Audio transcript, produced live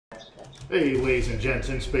Hey ladies and gents,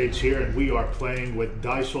 Inspades here, and we are playing with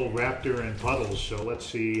Diesel, Raptor, and Puddles. So let's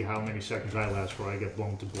see how many seconds I last before I get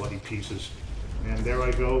blown to bloody pieces. And there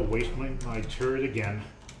I go, wasting my turret again.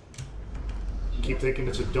 Keep thinking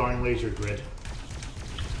it's a darn laser grid.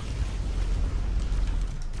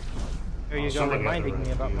 There you go, reminding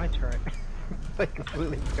me about my turret. I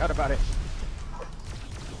completely forgot about it.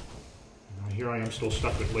 Here I am still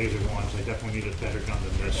stuck with laser ones. I definitely need a better gun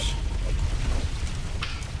than this.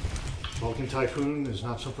 Vulcan Typhoon is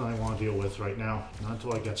not something I want to deal with right now. Not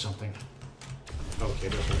until I get something. Okay,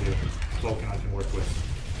 this will be a Vulcan I can work with.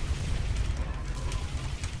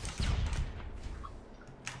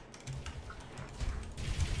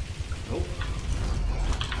 Nope.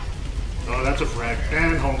 Oh, that's a frag.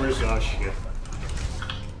 And homers. Oh, shit.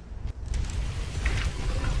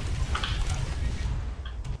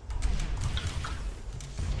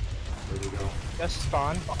 Where'd he go? Just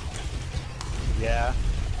spawn. Yeah.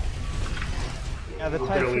 Yeah, the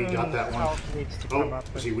barely Typhoon got that one. health needs to come up.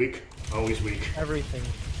 Is he weak? Oh, he's weak. Everything.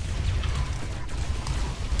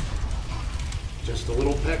 Just a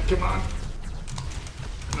little peck, come on.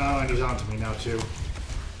 Oh, and he's onto me now, too.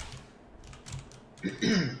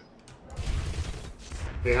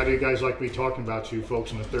 Hey, how do you guys like me talking about you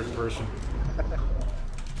folks in the third person?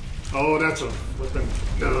 Oh, that's a flippin'...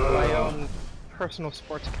 My own personal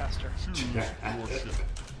sportscaster.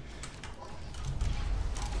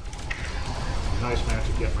 Nice man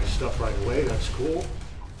to get my stuff right away, that's cool.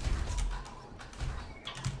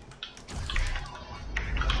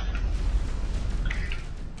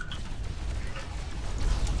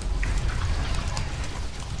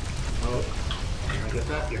 Oh, can I get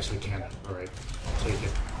that? Yes, I can. Alright, I'll take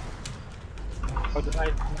it. Oh, did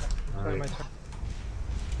I? All right. My turn.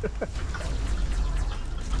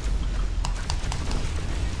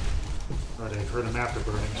 Right, I heard him after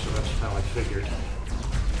burning, so that's how I figured.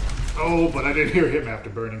 Oh, but I didn't hear him after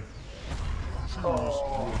burning.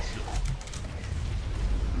 Oh.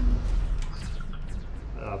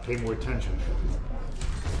 Pay more attention.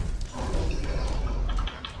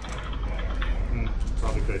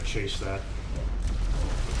 Probably could have chased that.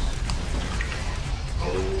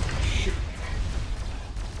 Oh, shoot.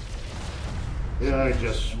 Yeah, I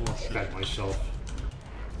just got myself.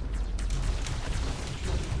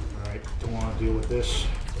 Alright, don't want to deal with this.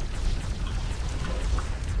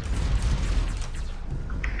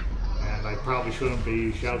 And I probably shouldn't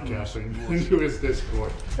be shoutcasting into his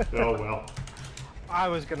Discord. Oh well. I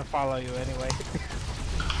was gonna follow you anyway.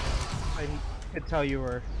 I could tell you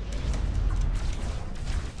were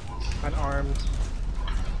unarmed.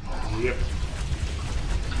 Yep.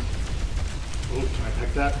 Oh, can I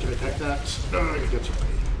peck that? Can I peck that? Oh, he gets away.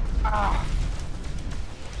 Ah!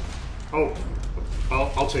 Oh,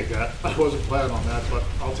 I'll take that. I wasn't planning on that, but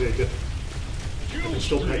I'll take it. I can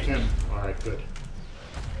still peck him. Alright, good.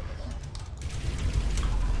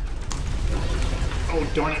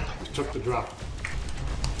 Oh, darn it. He took the drop.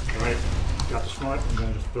 Alright, got the smart. I'm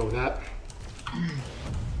going to just throw that.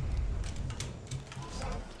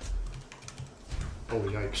 Oh,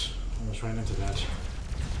 yikes. Almost ran into that.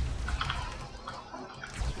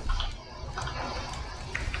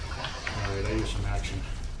 Alright, I use some action.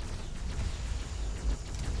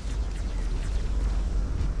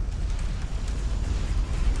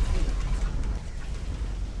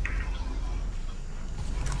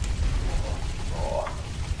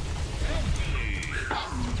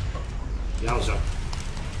 Yowza.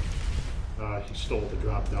 He stole the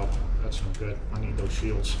drop though. That's no good. I need those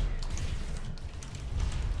shields.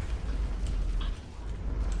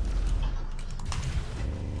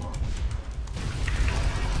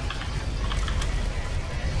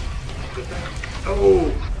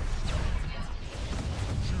 Oh!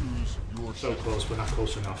 So close, but not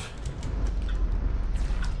close enough.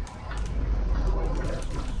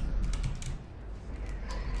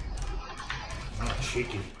 Oh,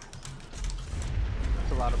 cheeky.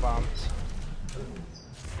 That's a lot of bombs.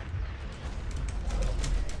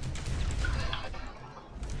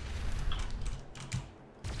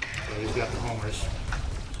 So he's got the homers.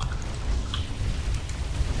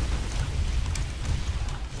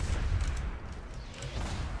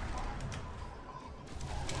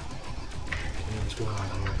 What's going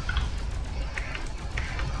on here?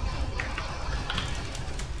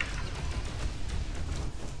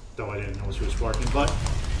 Though I didn't know he was sparking, but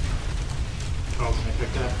oh, can I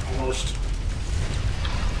pick that? Almost.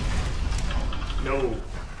 No.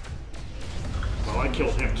 Well, I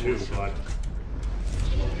killed him too, but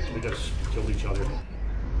we just killed each other.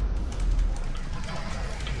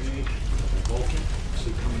 Okay, Vulcan.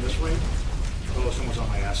 See, coming this way. Oh, someone's on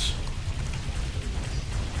my ass.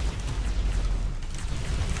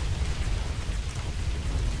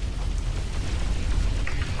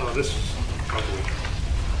 Oh, this is ugly.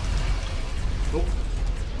 Oh.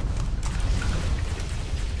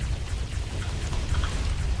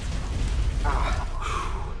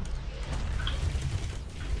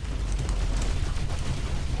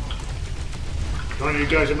 Darn, you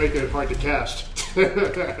guys are making it hard to cast. Alright,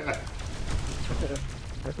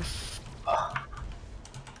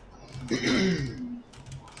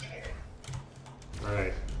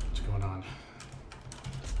 what's going on?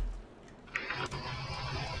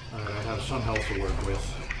 Alright, I have some health to work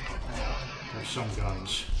with. I have some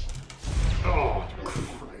guns. Oh, crap.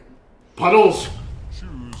 Puddles!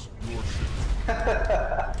 Choose your ship.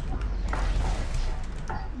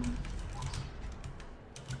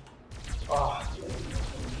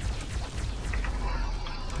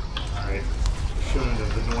 Alright, shouldn't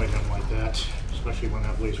have annoyed him like that, especially when I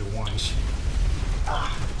have laser ones.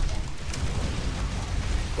 Oh.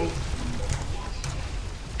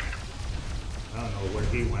 I don't know where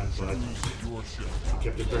he went, but he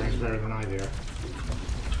kept his bearings better than I there.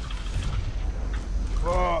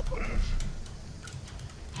 Oh.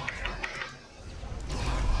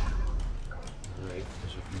 Alright,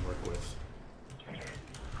 this I can work with.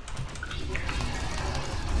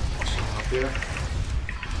 Someone up there.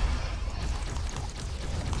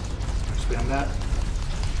 Can I spam that?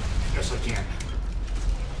 Yes, I can.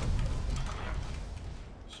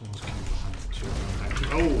 Someone's coming behind too.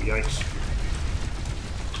 Oh, yikes.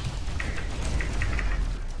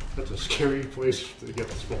 That's a scary place to get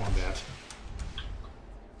spawned at.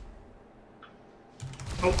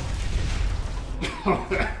 Oh!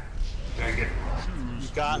 Dang it. You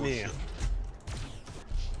got me.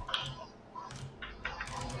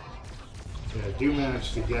 Yeah, I do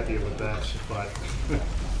manage to get you with that, but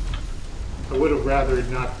I would have rather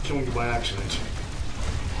not killed you by accident.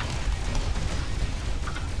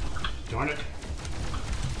 Darn it.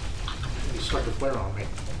 He stuck a flare on me.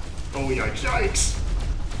 Oh, yikes, yikes!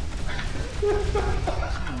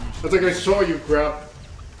 I think I saw you grab...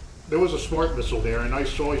 There was a smart missile there, and I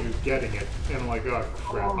saw you getting it. And I'm like, oh,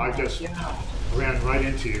 crap. I just ran right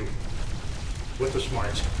into you with the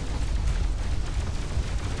smart.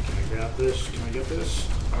 Can I grab this? Can I get this?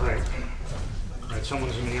 Alright. Alright,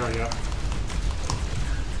 someone's in the area.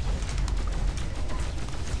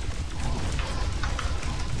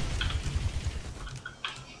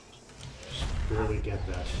 Just barely get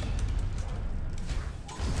that.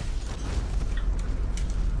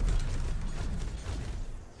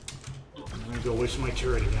 I'm gonna go waste my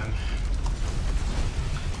turret again.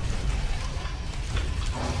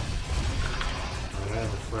 Alright, I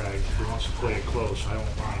have a frag. If he wants to play it close, I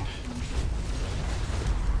don't mind.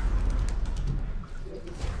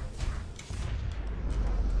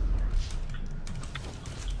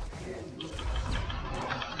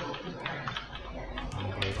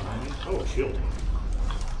 Anybody behind me? Oh, a shield.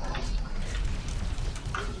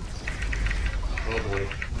 Oh boy.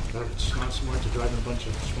 It's not smart to drive in a bunch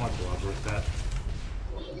of smart blobs like that.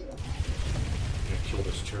 I'm gonna kill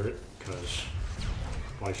this turret, because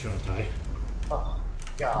why shouldn't I? Oh,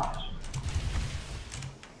 gosh.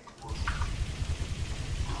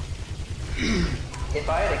 If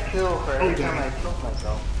I had a kill for every time I killed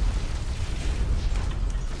myself.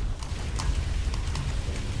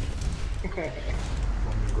 Want me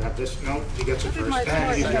to grab this? No, he gets it first.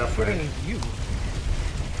 And he's got frag. you.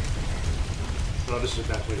 Oh, this is a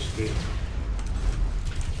bad place to be.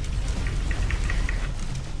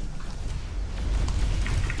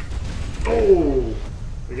 Oh!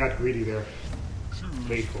 We got greedy there.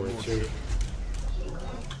 Paid for it, too. I'm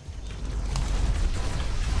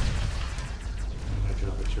gonna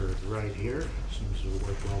drop a turret right here. Seems to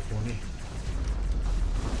work well for me.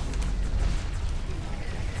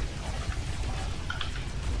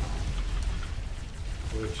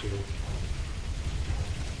 Where to?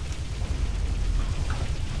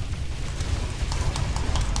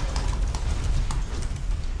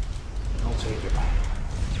 I'll take it.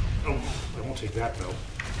 Oh, I won't take that though.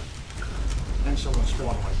 And someone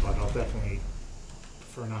spawned my butt. I'll definitely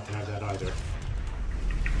prefer not to have that either.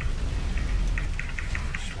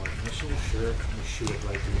 Smart missile, sure. Let me shoot it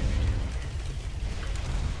right through the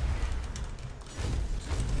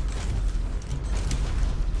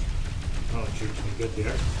Oh, it shoots me good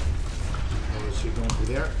there. Oh, is he going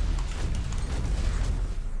through there?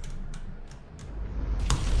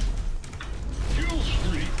 Kill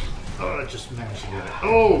streak. Oh, I just managed to get it.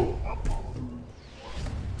 Oh!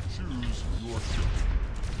 Choose your ship.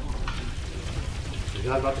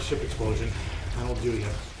 Forgot about the ship explosion. That'll do ya.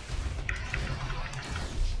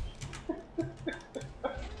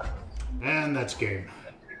 And that's game.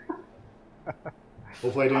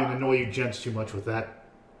 Hopefully I didn't annoy you gents too much with that.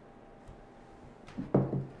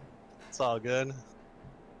 It's all good.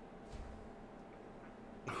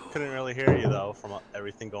 Couldn't really hear you though from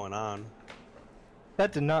everything going on.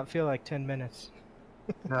 That did not feel like 10 minutes.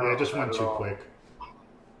 No, Yeah, it just not went at too all. quick.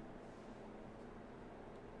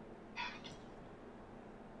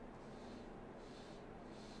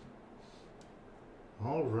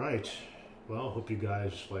 All right. Well, hope you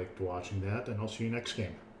guys liked watching that, and I'll see you next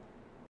game.